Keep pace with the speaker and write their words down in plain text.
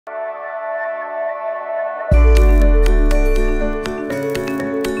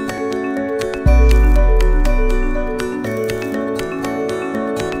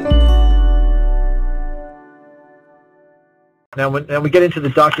Now, when we get into the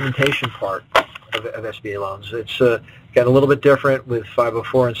documentation part of SBA loans, it's got a little bit different with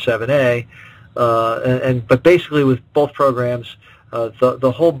 504 and 7A, but basically with both programs,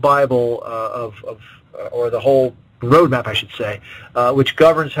 the whole Bible or the whole roadmap, I should say, which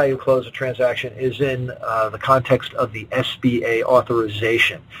governs how you close a transaction is in the context of the SBA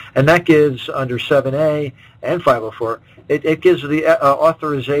authorization. And that gives, under 7A and 504, it gives the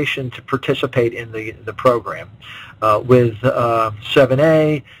authorization to participate in the program. With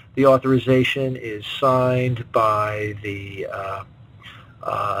 7A, the authorization is signed by the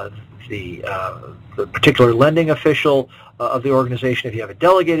particular lending official of the organization if you have a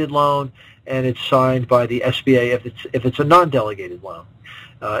delegated loan, and it's signed by the SBA if it's a non-delegated loan.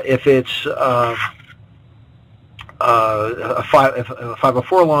 If it's a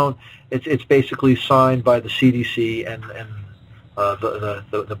 504 loan, it's basically signed by the CDC and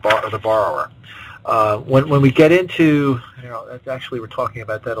the borrower. When we get into, actually we're talking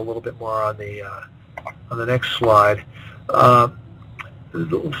about that a little bit more on the next slide. Some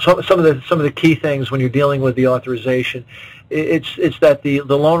of the key things when you're dealing with the authorization, it's that the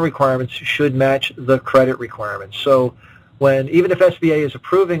loan requirements should match the credit requirements. So even if SBA is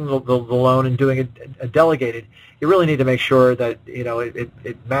approving the loan and doing a delegated, you really need to make sure that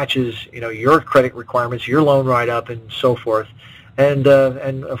it matches your credit requirements, your loan write-up, and so forth, and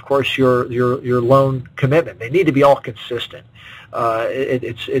of course your loan commitment. They need to be all consistent.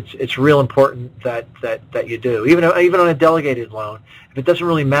 It's real important that you do. Even on a delegated loan, if it doesn't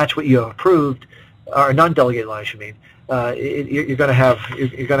really match what you have approved, or a non-delegated loan, I mean, you're going to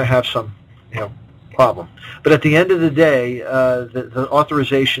have some problem. But at the end of the day, the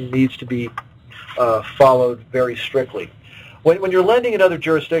authorization needs to be followed very strictly. When you're lending in other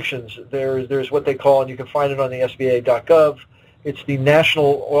jurisdictions, there's what they call, and you can find it on the SBA.gov. It's the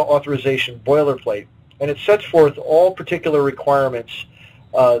National Authorization Boilerplate, and it sets forth all particular requirements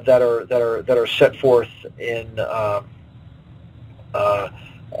that are set forth in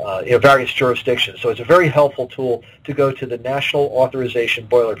various jurisdictions. So it's a very helpful tool to go to the National Authorization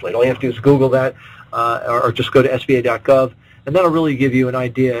Boilerplate. All you have to do is Google that, or just go to SBA.gov, and that'll really give you an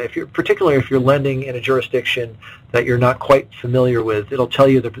idea. Particularly if you're lending in a jurisdiction that you're not quite familiar with, it'll tell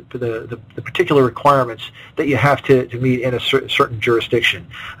you the particular requirements that you have to meet in a certain jurisdiction.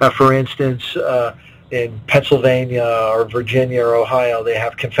 For instance, in Pennsylvania or Virginia or Ohio, they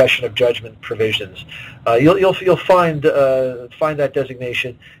have confession of judgment provisions. You'll find that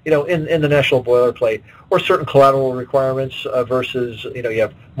designation, in the national boilerplate, or certain collateral requirements versus, you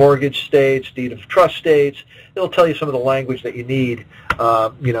have mortgage states, deed of trust states. It'll tell you some of the language that you need,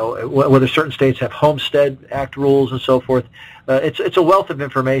 whether certain states have Homestead Act rules and so forth. It's a wealth of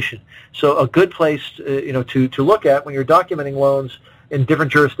information. So a good place, to look at when you're documenting loans in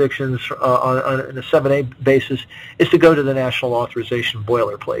different jurisdictions on a 7A basis is to go to the National Authorization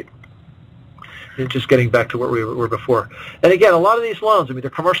Boilerplate. And just getting back to where we were before. And again, a lot of these loans, they're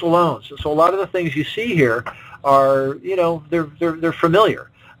commercial loans. So a lot of the things you see here are, they're familiar.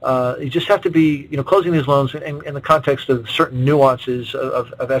 You just have to be, closing these loans in the context of certain nuances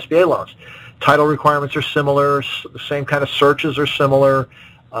of SBA loans. Title requirements are similar. The same kind of searches are similar.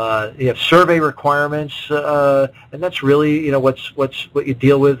 You have survey requirements, and that's really what you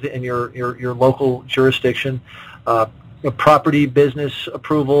deal with in your local jurisdiction. Property, business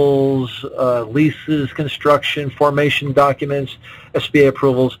approvals, leases, construction, formation documents, SBA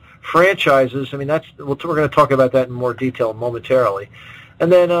approvals, franchises. we're going to talk about that in more detail momentarily.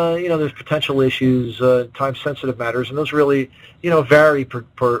 And then there's potential issues, time-sensitive matters, and those really vary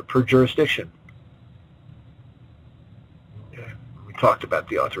per jurisdiction. Talked about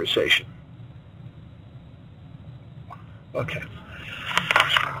the authorization. Okay.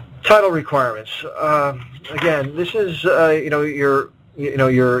 Title requirements. Again, this is your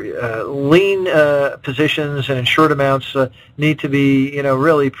lien positions and insured amounts need to be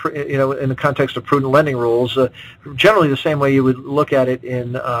really in the context of prudent lending rules. Generally, the same way you would look at it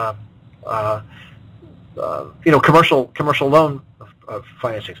in commercial loan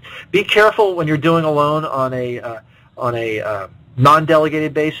financings. Be careful when you're doing a loan on a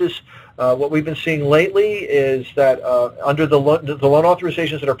non-delegated basis. What we've been seeing lately is that under the loan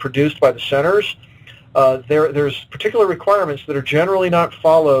authorizations that are produced by the centers, there's particular requirements that are generally not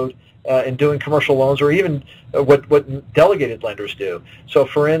followed in doing commercial loans, or even what delegated lenders do. So,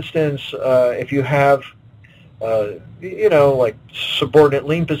 for instance, if you have like subordinate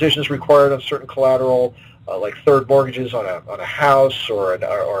lien positions required on certain collateral, like third mortgages on a house or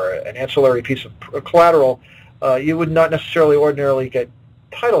an ancillary piece of collateral, you would not necessarily ordinarily get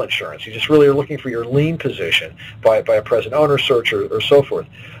title insurance. You just really are looking for your lien position by a present owner search or so forth.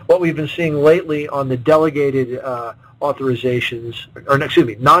 What we've been seeing lately on the delegated authorizations, or excuse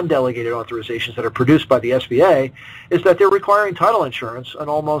me, non-delegated authorizations that are produced by the SBA is that they're requiring title insurance on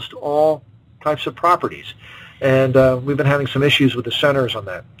almost all types of properties. And we've been having some issues with the centers on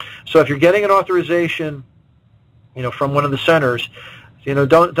that. So if you're getting an authorization, from one of the centers,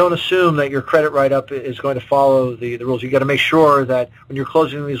 don't assume that your credit write-up is going to follow the rules. You've got to make sure that when you're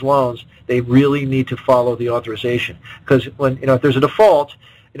closing these loans, they really need to follow the authorization. Because when if there's a default,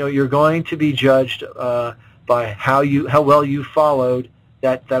 you're going to be judged by how well you followed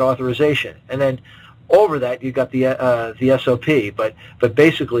that authorization. And then over that, you've got the SOP. But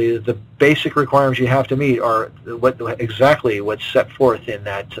basically, the basic requirements you have to meet are exactly what's set forth in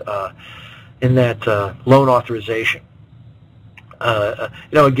that loan authorization.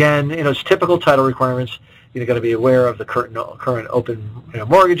 Again, it's typical title requirements. You've got to be aware of the current open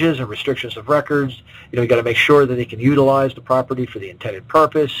mortgages and restrictions of records. You've got to make sure that they can utilize the property for the intended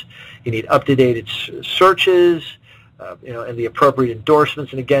purpose. You need up-to-date searches, and the appropriate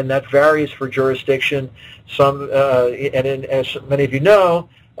endorsements. And again, that varies for jurisdiction. As many of you know,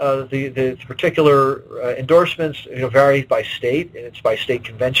 the particular endorsements vary by state, and it's by state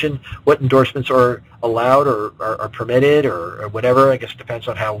convention what endorsements are allowed or are permitted or whatever. I guess it depends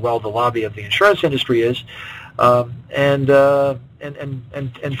on how well the lobby of the insurance industry is, and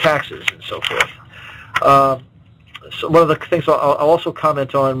taxes and so forth. So one of the things I'll also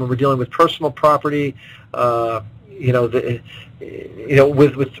comment on when we're dealing with personal property, with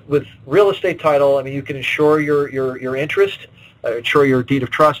real estate title, I mean, you can insure your interest. Insure your deed of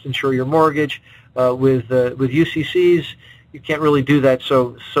trust, insure your mortgage. With UCCs, you can't really do that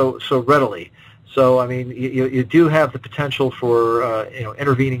so readily. So I mean, you do have the potential for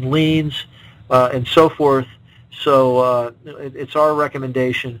intervening liens and so forth. So it's our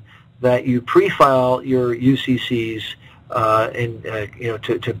recommendation that you pre-file your UCCs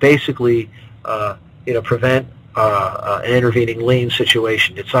to basically prevent an intervening lien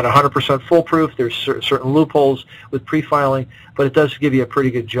situation. It's not 100% foolproof. There's certain loopholes with pre-filing, but it does give you a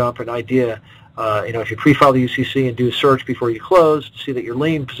pretty good jump, an idea. If you pre-file the UCC and do a search before you close to see that your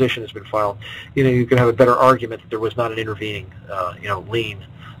lien position has been filed, you can have a better argument that there was not an intervening, lien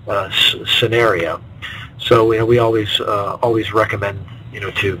scenario. So we always recommend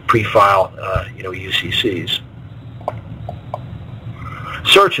to pre-file UCCs.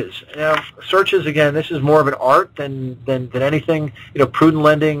 Searches. Now, searches, again, this is more of an art than anything. Prudent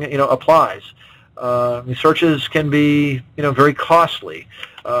lending, applies. Searches can be, very costly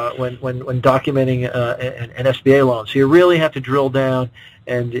when documenting an SBA loan. So you really have to drill down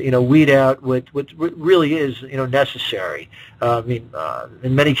and weed out what really is necessary. In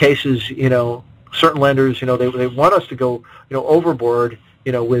many cases, certain lenders, they want us to go overboard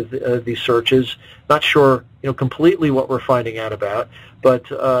with these searches. Not sure completely what we're finding out about, but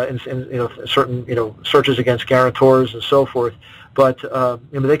certain searches against guarantors and so forth. But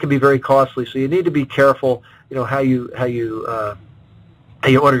they can be very costly. So you need to be careful how you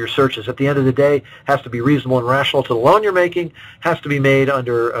order your searches. At the end of the day, it has to be reasonable and rational to the loan you're making. Has to be made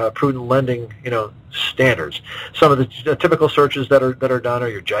under prudent lending standards. Some of the typical searches that are done are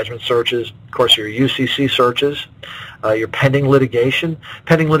your judgment searches, of course your UCC searches, your pending litigation.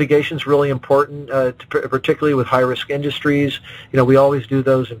 Pending litigation is really important, particularly with high-risk industries. We always do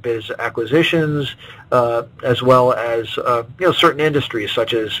those in biz acquisitions, as well as certain industries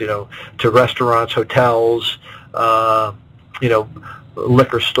such as to restaurants, hotels,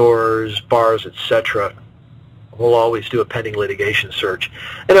 liquor stores, bars, etc. We'll always do a pending litigation search.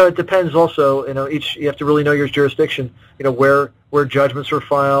 It depends also. You have to really know your jurisdiction. Where judgments are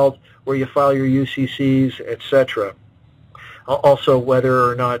filed, where you file your UCCs, etc. Also, whether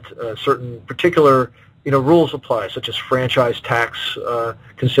or not certain particular rules apply, such as franchise tax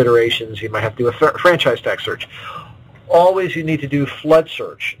considerations. You might have to do a franchise tax search. Always, you need to do flood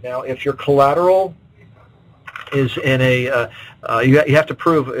search. Now, if your collateral is in a you have to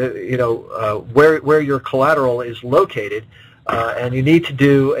prove where your collateral is located, and you need to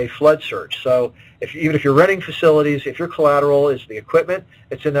do a flood search. So even if you're renting facilities, if your collateral is the equipment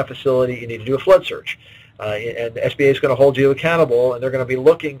that's in that facility, you need to do a flood search. And the SBA is going to hold you accountable, and they're going to be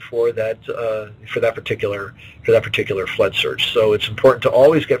looking for that particular flood search. So it's important to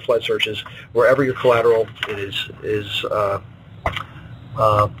always get flood searches wherever your collateral is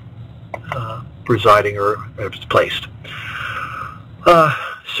residing or placed.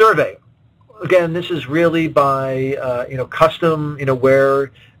 Survey. Again, this is really by custom.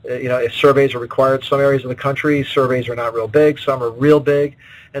 Where if surveys are required. Some areas of the country, surveys are not real big. Some are real big.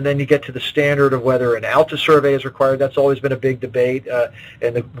 And then you get to the standard of whether an ALTA survey is required. That's always been a big debate.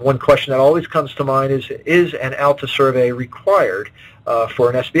 And the one question that always comes to mind is an ALTA survey required for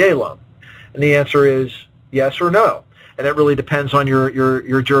an SBA loan? And the answer is yes or no. and it really depends on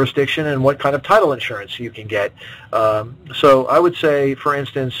your jurisdiction and what kind of title insurance you can get. So I would say, for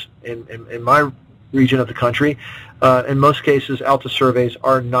instance, in my region of the country, in most cases, ALTA surveys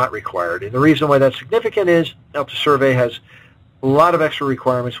are not required. And the reason why that's significant is ALTA survey has a lot of extra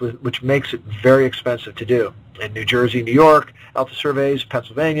requirements, which makes it very expensive to do. In New Jersey, New York, ALTA surveys,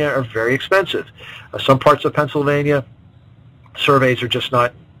 Pennsylvania are very expensive. Some parts of Pennsylvania, surveys are just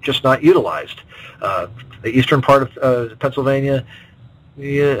not utilized. The eastern part of Pennsylvania,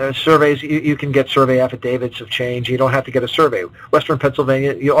 surveys, you can get survey affidavits of change. You don't have to get a survey. Western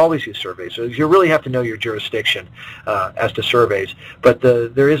Pennsylvania, you always use surveys. So you really have to know your jurisdiction as to surveys. But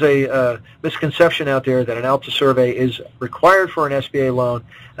there is a misconception out there that an ALTA survey is required for an SBA loan.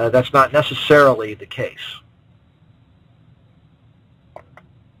 That's not necessarily the case.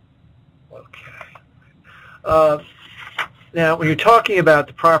 Okay. Now, when you're talking about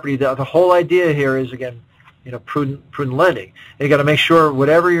the property, the whole idea here is, again, prudent lending. And you got to make sure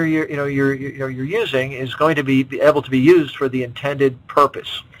whatever you're using is going to be able to be used for the intended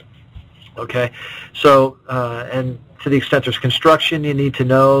purpose. Okay, so and to the extent there's construction, you need to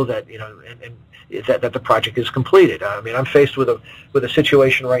know that that the project is completed. I mean, I'm faced with a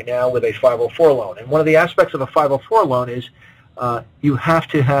situation right now with a 504 loan, and one of the aspects of a 504 loan is you have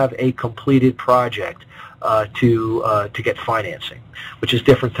to have a completed project to get financing, which is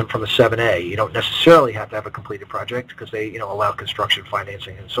different than from a 7A. You don't necessarily have to have a completed project because they allow construction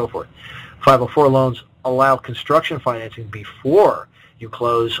financing and so forth. 504 loans allow construction financing before you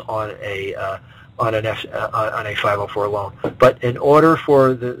close on a 504 loan. But in order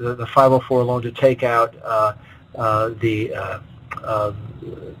for the 504 loan to take out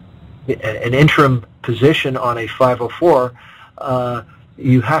an interim position on a 504,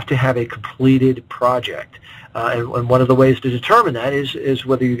 you have to have a completed project. And one of the ways to determine that is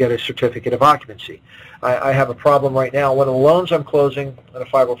whether you get a certificate of occupancy. I have a problem right now. One of the loans I'm closing on a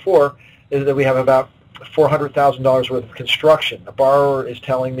 504 is that we have about $400,000 worth of construction. The borrower is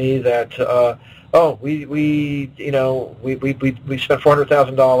telling me that, we spent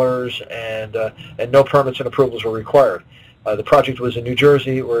 $400,000 and no permits and approvals were required. The project was in New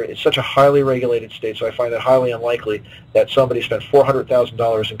Jersey, where it's such a highly regulated state, so I find it highly unlikely that somebody spent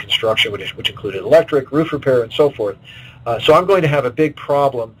 $400,000 in construction, which included electric, roof repair, and so forth. So I'm going to have a big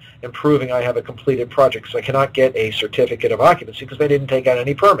problem in proving I have a completed project, because I cannot get a certificate of occupancy because they didn't take out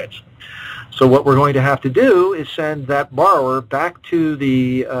any permits. So what we're going to have to do is send that borrower back to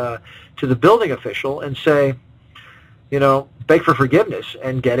the building official and say, beg for forgiveness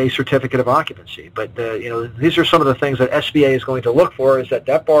and get a certificate of occupancy. But these are some of the things that SBA is going to look for, is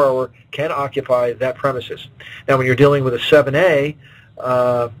that borrower can occupy that premises. Now, when you're dealing with a 7A,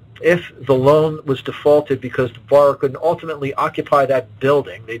 if the loan was defaulted because the borrower couldn't ultimately occupy that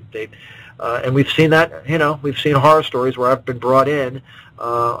building, and we've seen that. We've seen horror stories where I've been brought in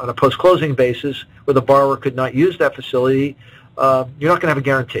on a post-closing basis where the borrower could not use that facility. You're not going to have a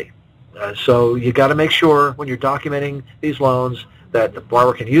guarantee. So you got to make sure when you're documenting these loans that the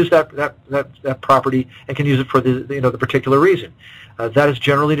borrower can use that property and can use it for the particular reason. That is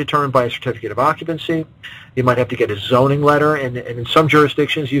generally determined by a certificate of occupancy. You might have to get a zoning letter, and in some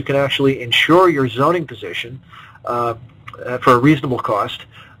jurisdictions you can actually insure your zoning position for a reasonable cost.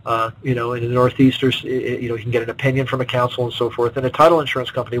 In the Northeast, you can get an opinion from a council and so forth, and a title insurance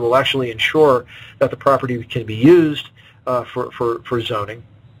company will actually ensure that the property can be used for zoning.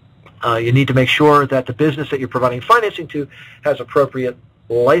 You need to make sure that the business that you're providing financing to has appropriate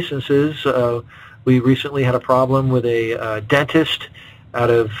licenses. We recently had a problem with a dentist out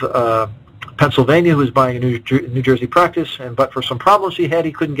of Pennsylvania who was buying a New Jersey practice, but for some problems he had,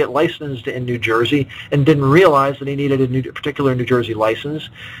 he couldn't get licensed in New Jersey and didn't realize that he needed a particular New Jersey license.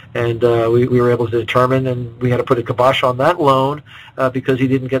 And we were able to determine, and we had to put a kibosh on that loan because he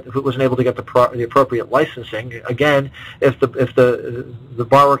wasn't able to get the appropriate licensing. Again, if the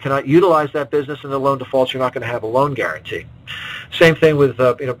borrower cannot utilize that business and the loan defaults, you're not going to have a loan guarantee. Same thing with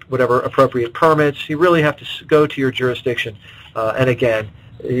whatever appropriate permits. You really have to go to your jurisdiction, and again,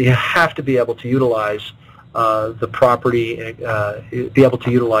 you have to be able to utilize the property, be able to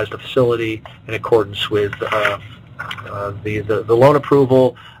utilize the facility in accordance with the loan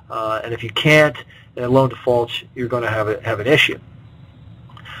approval. And if you can't, loan defaults, you're going to have an issue.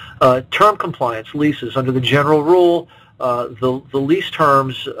 Term compliance, leases. Under the general rule, the lease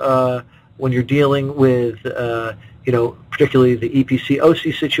terms, when you're dealing with, particularly the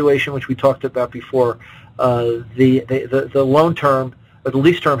EPC-OC situation, which we talked about before, the loan term, or the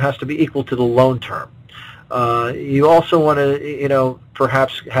lease term has to be equal to the loan term. You also want to,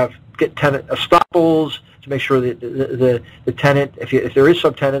 perhaps get tenant estoppels to make sure that the tenant, if there is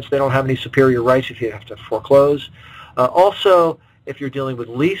subtenants, they don't have any superior rights if you have to foreclose. Also, if you're dealing with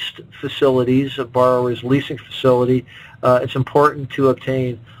leased facilities, a borrower's leasing facility, it's important to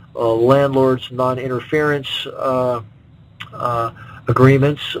obtain landlord's non-interference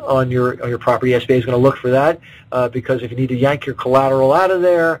agreements on your property. SBA is going to look for that because if you need to yank your collateral out of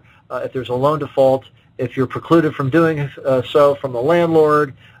there, if there's a loan default, if you're precluded from doing so from the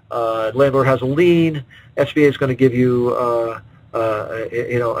landlord has a lien, SBA is going to give you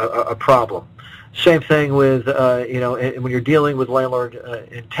a problem. Same thing with when you're dealing with landlord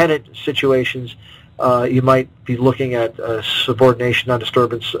and tenant situations, you might be looking at subordination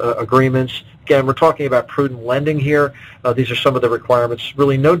non-disturbance agreements. Again, we're talking about prudent lending here. These are some of the requirements,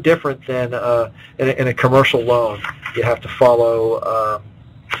 really no different than in a commercial loan. You have to follow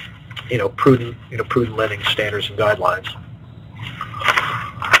prudent lending standards and guidelines.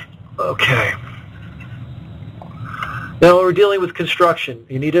 Okay. Now, when we're dealing with construction,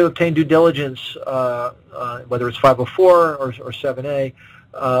 you need to obtain due diligence, whether it's 504 or 7A.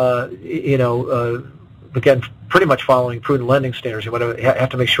 Again, pretty much following prudent lending standards. You have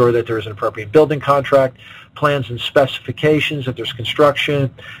to make sure that there's an appropriate building contract, plans and specifications, if there's construction,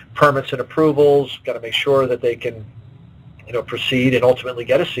 permits and approvals. Got to make sure that they can, proceed and ultimately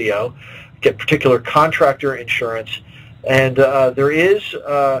get a CO, get particular contractor insurance, and there is,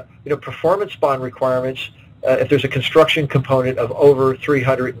 performance bond requirements if there's a construction component of over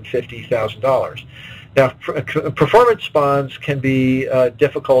 $350,000. Now, performance bonds can be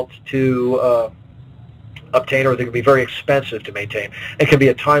difficult to obtain, or they can be very expensive to maintain. It can be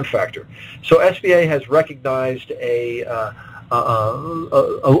a time factor. So SBA has recognized a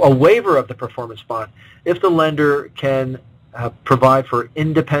waiver of the performance bond if the lender can provide for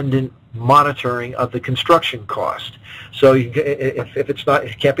independent monitoring of the construction cost. So if it's not,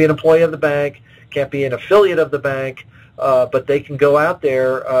 it can't be an employee of the bank, can't be an affiliate of the bank, but they can go out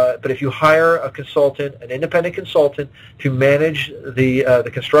there. But if you hire a consultant, an independent consultant, to manage the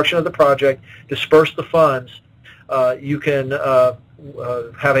construction of the project, disperse the funds, you can have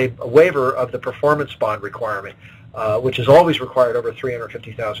a waiver of the performance bond requirement, which is always required over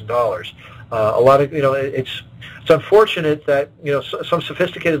 $350,000. A lot of it's unfortunate that some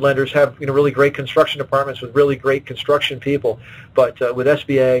sophisticated lenders have really great construction departments with really great construction people, but with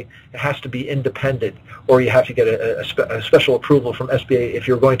SBA it has to be independent, or you have to get a special approval from SBA if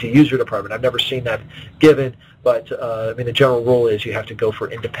you're going to use your department. I've never seen that given, but the general rule is you have to go for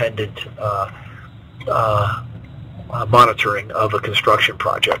independent monitoring of a construction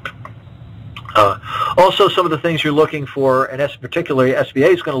project. Also, some of the things you're looking for, and particularly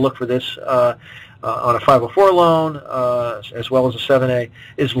SBA is going to look for this on a 504 loan as well as a 7A,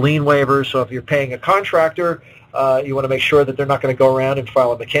 is lien waivers. So if you're paying a contractor, you want to make sure that they're not going to go around and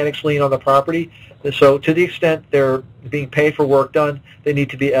file a mechanics lien on the property. And so to the extent they're being paid for work done, they need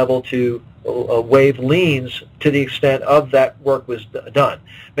to be able to waive liens to the extent of that work was done.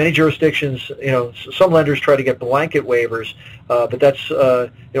 Many jurisdictions, some lenders try to get blanket waivers, but that's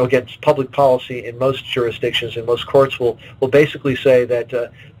against public policy in most jurisdictions, and most courts will basically say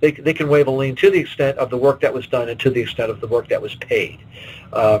that they can waive a lien to the extent of the work that was done and to the extent of the work that was paid.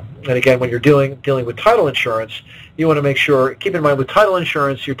 And again, when you're dealing with title insurance, you want to make sure, keep in mind with title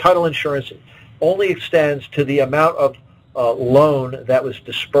insurance, your title insurance only extends to the amount of loan that was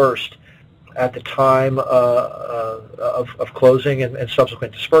dispersed at the time of closing and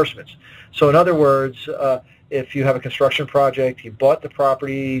subsequent disbursements. So in other words, if you have a construction project, you bought the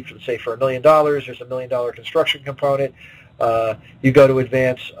property, say for $1 million, there's a $1 million construction component, you go to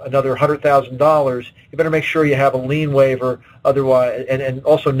advance another $100,000, you better make sure you have a lien waiver, otherwise, and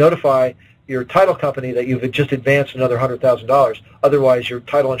also notify your title company that you've just advanced another $100,000. Otherwise, your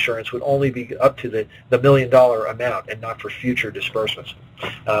title insurance would only be up to the $1 million amount and not for future disbursements.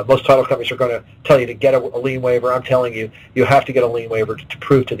 Most title companies are going to tell you to get a lien waiver. I'm telling you, you have to get a lien waiver to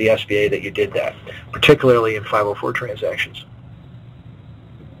prove to the SBA that you did that, particularly in 504 transactions.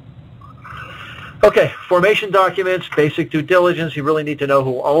 Okay, formation documents, basic due diligence. You really need to know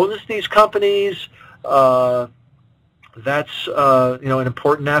who owns these companies. That's an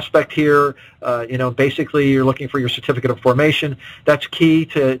important aspect here. Basically you're looking for your certificate of formation. That's key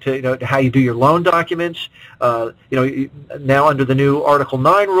to how you do your loan documents. Now under the new Article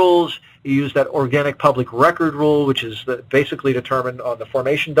 9 rules, you use that organic public record rule, which is basically determined on the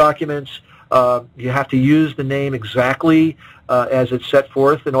formation documents. You have to use the name exactly as it's set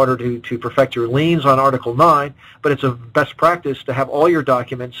forth in order to perfect your liens on Article 9, but it's a best practice to have all your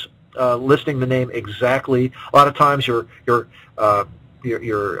documents listing the name exactly. A lot of times your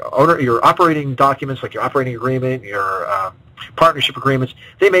your operating documents, like your operating agreement, your partnership agreements,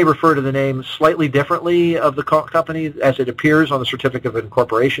 they may refer to the name slightly differently of the company as it appears on the certificate of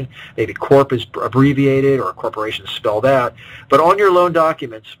incorporation. Maybe corp is abbreviated or corporation is spelled out. But on your loan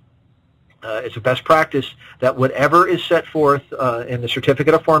documents, it's a best practice that whatever is set forth in the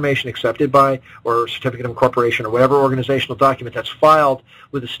certificate of formation accepted by, or certificate of incorporation, or whatever organizational document that's filed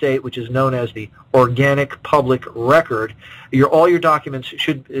with the state, which is known as the organic public record, all your documents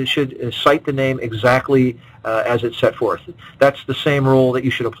should cite the name exactly as it's set forth. That's the same rule that you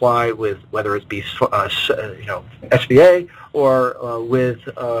should apply with whether it be SBA or with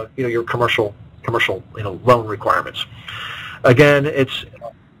your commercial loan requirements. Again, it's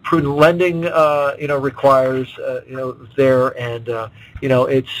prudent lending, requires, there, and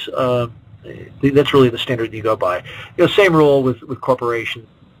it's that's really the standard you go by. Same rule with corporations.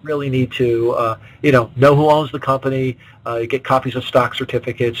 Really need to, know who owns the company, get copies of stock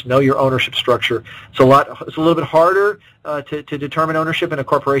certificates, know your ownership structure. It's a little bit harder to determine ownership in a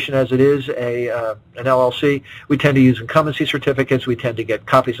corporation as it is an LLC. We tend to use incumbency certificates. We tend to get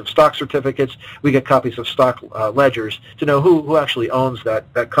copies of stock certificates. We get copies of stock ledgers to know who actually owns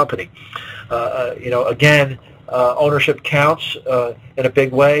that company. Again, ownership counts in a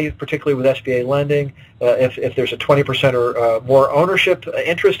big way, particularly with SBA lending. If there's a 20% or more ownership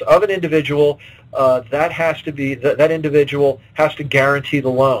interest of an individual, that individual has to guarantee the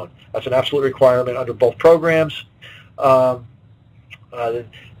loan. That's an absolute requirement under both programs.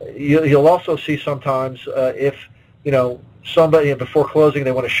 You'll also see sometimes if somebody before closing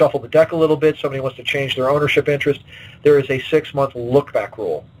they want to shuffle the deck a little bit, somebody wants to change their ownership interest, there is a 6-month look-back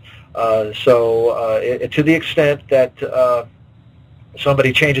rule. To the extent that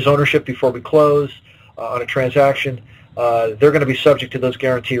somebody changes ownership before we close on a transaction, they're going to be subject to those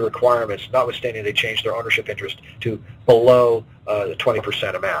guarantee requirements, notwithstanding they change their ownership interest to below the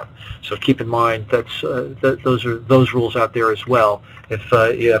 20% amount. So keep in mind those rules out there as well. If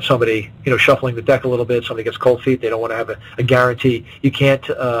you have somebody shuffling the deck a little bit, somebody gets cold feet, they don't want to have a guarantee. You can't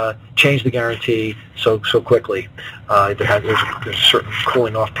change the guarantee so quickly. There's a certain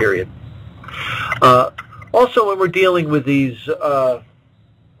cooling off period. Also, when we're dealing with these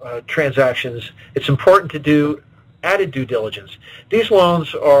transactions, it's important to do added due diligence. These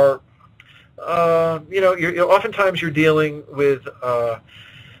loans are, oftentimes you're dealing with,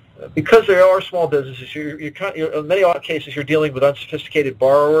 because they are small businesses, in many cases you're dealing with unsophisticated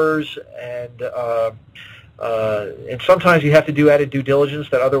borrowers, and sometimes you have to do added due diligence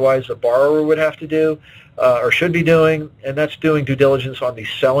that otherwise the borrower would have to do or should be doing, and that's doing due diligence on the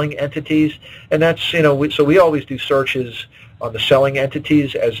selling entities. And that's, so we always do searches on the selling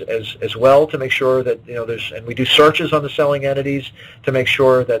entities as well to make sure that and we do searches on the selling entities to make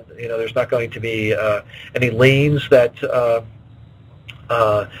sure that there's not going to be any liens that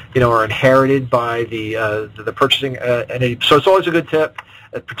are inherited by the purchasing entity. So it's always a good tip,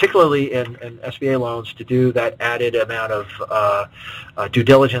 particularly in SBA loans, to do that added amount of due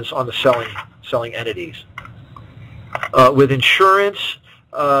diligence on the selling entities. With insurance,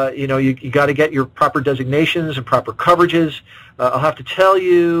 you got to get your proper designations and proper coverages. I'll have to tell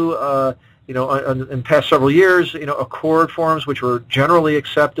you, in past several years, accord forms, which were generally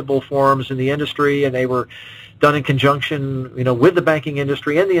acceptable forms in the industry, and they were done in conjunction, with the banking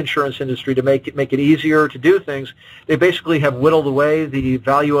industry and the insurance industry to make it easier to do things. They basically have whittled away the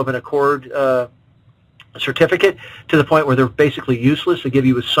value of an accord certificate to the point where they're basically useless. They give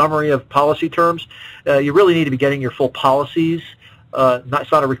you a summary of policy terms. You really need to be getting your full policies.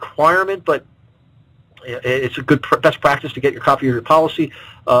 It's not a requirement, but it's a good best practice to get your copy of your policy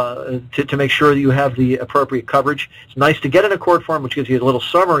to make sure that you have the appropriate coverage. It's nice to get an accord form, which gives you a little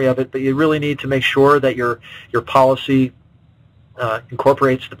summary of it, but you really need to make sure that your policy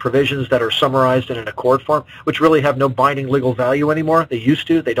incorporates the provisions that are summarized in an accord form, which really have no binding legal value anymore. They used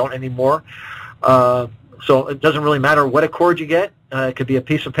to. They don't anymore. So it doesn't really matter what accord you get. It could be a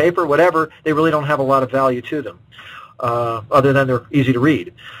piece of paper, whatever. They really don't have a lot of value to them, other than they're easy to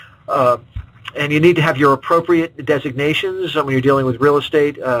read. And you need to have your appropriate designations. When you're dealing with real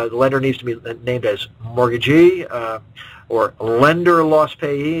estate, the lender needs to be named as mortgagee or lender loss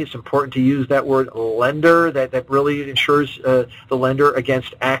payee. It's important to use that word lender. That really ensures the lender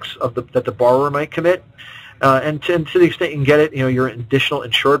against acts that the borrower might commit. And to the extent you can get it, your additional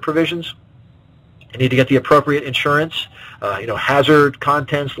insured provisions. You need to get the appropriate insurance, hazard,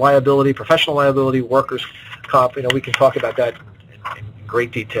 contents, liability, professional liability, workers' comp. We can talk about that in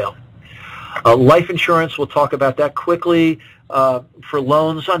great detail. Life insurance, we'll talk about that quickly. For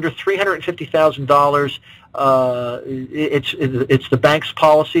loans under $350,000, it's the bank's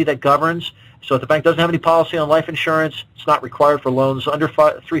policy that governs, So if the bank doesn't have any policy on life insurance, it's not required for loans under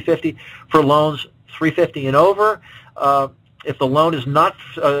 $350. For loans $350 and over, if the loan is not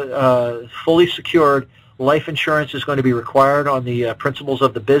fully secured, life insurance is going to be required on the principals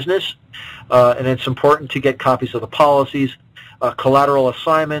of the business, and it's important to get copies of the policies, collateral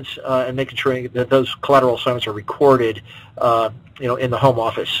assignments, and making sure that those collateral assignments are recorded, in the home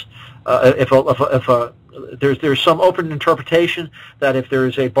office. There's some open interpretation that if there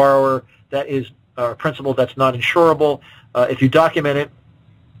is a borrower that is a principal that's not insurable, if you document it,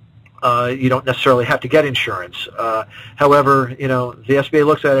 you don't necessarily have to get insurance. However, the SBA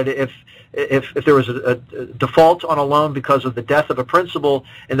looks at it, if there was a default on a loan because of the death of a principal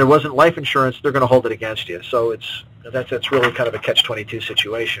and there wasn't life insurance, they're going to hold it against you. So that's really kind of a catch-22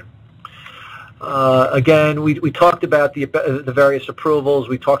 situation. Again, we talked about the various approvals.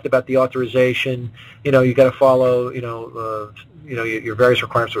 We talked about the authorization. You got to follow your various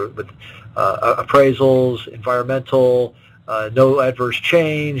requirements with appraisals, environmental, no adverse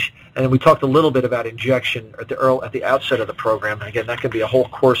change, and we talked a little bit about injection at the outset of the program. And again, that can be a whole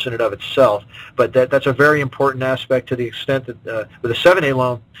course in and of itself, but that's a very important aspect to the extent that with a 7A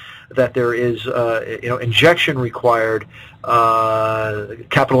loan, that there is injection required,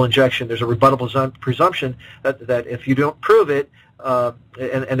 capital injection. There's a rebuttable presumption that if you don't prove it,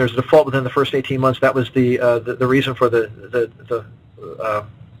 and there's a default within the first 18 months, that was the reason for the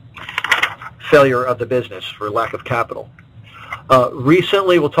failure of the business for lack of capital.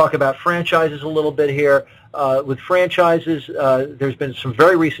 Recently, we'll talk about franchises a little bit here. With franchises, there's been some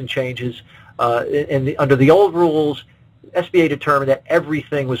very recent changes. Under the old rules, SBA determined that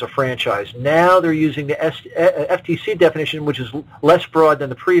everything was a franchise. Now they're using the FTC definition, which is less broad than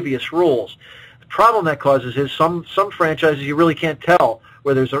the previous rules. The problem that causes is some franchises you really can't tell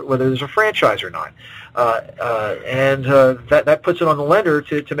whether there's a franchise or not, and that puts it on the lender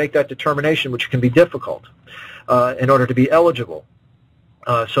to make that determination, which can be difficult in order to be eligible.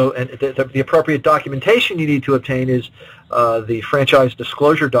 So the appropriate documentation you need to obtain is the franchise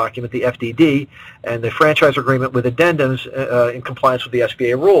disclosure document, the FDD, and the franchise agreement with addendums in compliance with the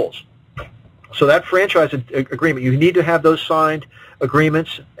SBA rules. So that franchise agreement, you need to have those signed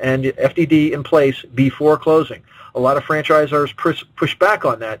agreements and FDD in place before closing. A lot of franchisors push back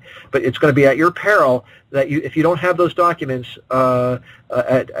on that, but it's going to be at your peril that if you don't have those documents at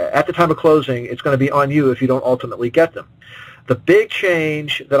the time of closing, it's going to be on you if you don't ultimately get them. The big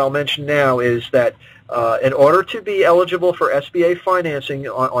change that I'll mention now is that in order to be eligible for SBA financing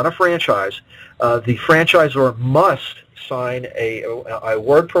on a franchise, the franchisor must sign a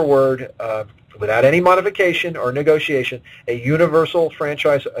word-per-word, without any modification or negotiation, a universal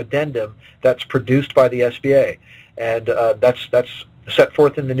franchise addendum that's produced by the SBA. And that's set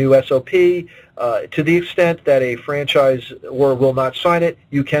forth in the new SOP. To the extent that a franchisor will not sign it,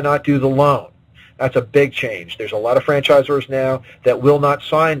 you cannot do the loan. That's a big change. There's a lot of franchisors now that will not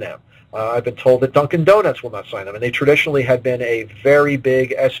sign them. I've been told that Dunkin' Donuts will not sign them, and they traditionally had been a very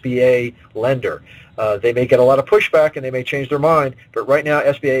big SBA lender. They may get a lot of pushback and they may change their mind, but right now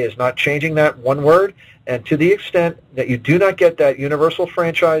SBA is not changing that one word, and to the extent that you do not get that universal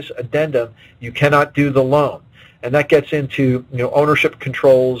franchise addendum, you cannot do the loan. And that gets into ownership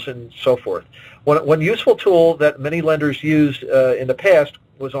controls and so forth. One useful tool that many lenders used in the past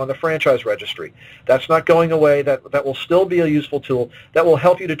was on the franchise registry. That's not going away. That will still be a useful tool that will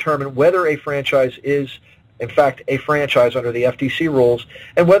help you determine whether a franchise is in fact a franchise under the FTC rules,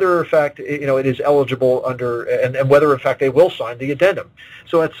 and whether in fact it is eligible under, and whether in fact they will sign the addendum.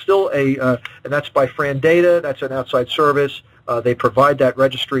 So it's still and that's by Fran Data. That's an outside service. They provide that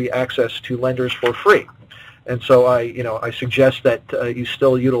registry access to lenders for free. And so I suggest that you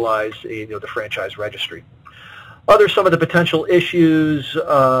still utilize the franchise registry. Some of the potential issues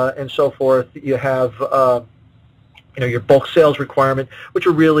and so forth. You have your bulk sales requirement, which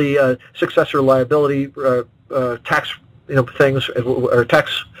are really successor liability tax things or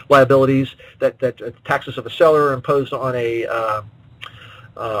tax liabilities that taxes of a seller are imposed on a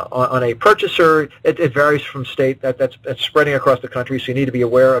purchaser. It varies from state. That's spreading across the country, so you need to be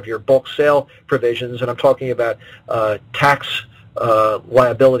aware of your bulk sale provisions. And I'm talking about tax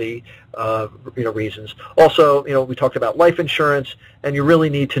liability reasons. Also, we talked about life insurance, and you really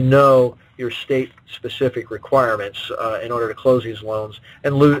need to know your state-specific requirements in order to close these loans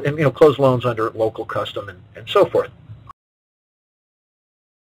and close loans under local custom and so forth.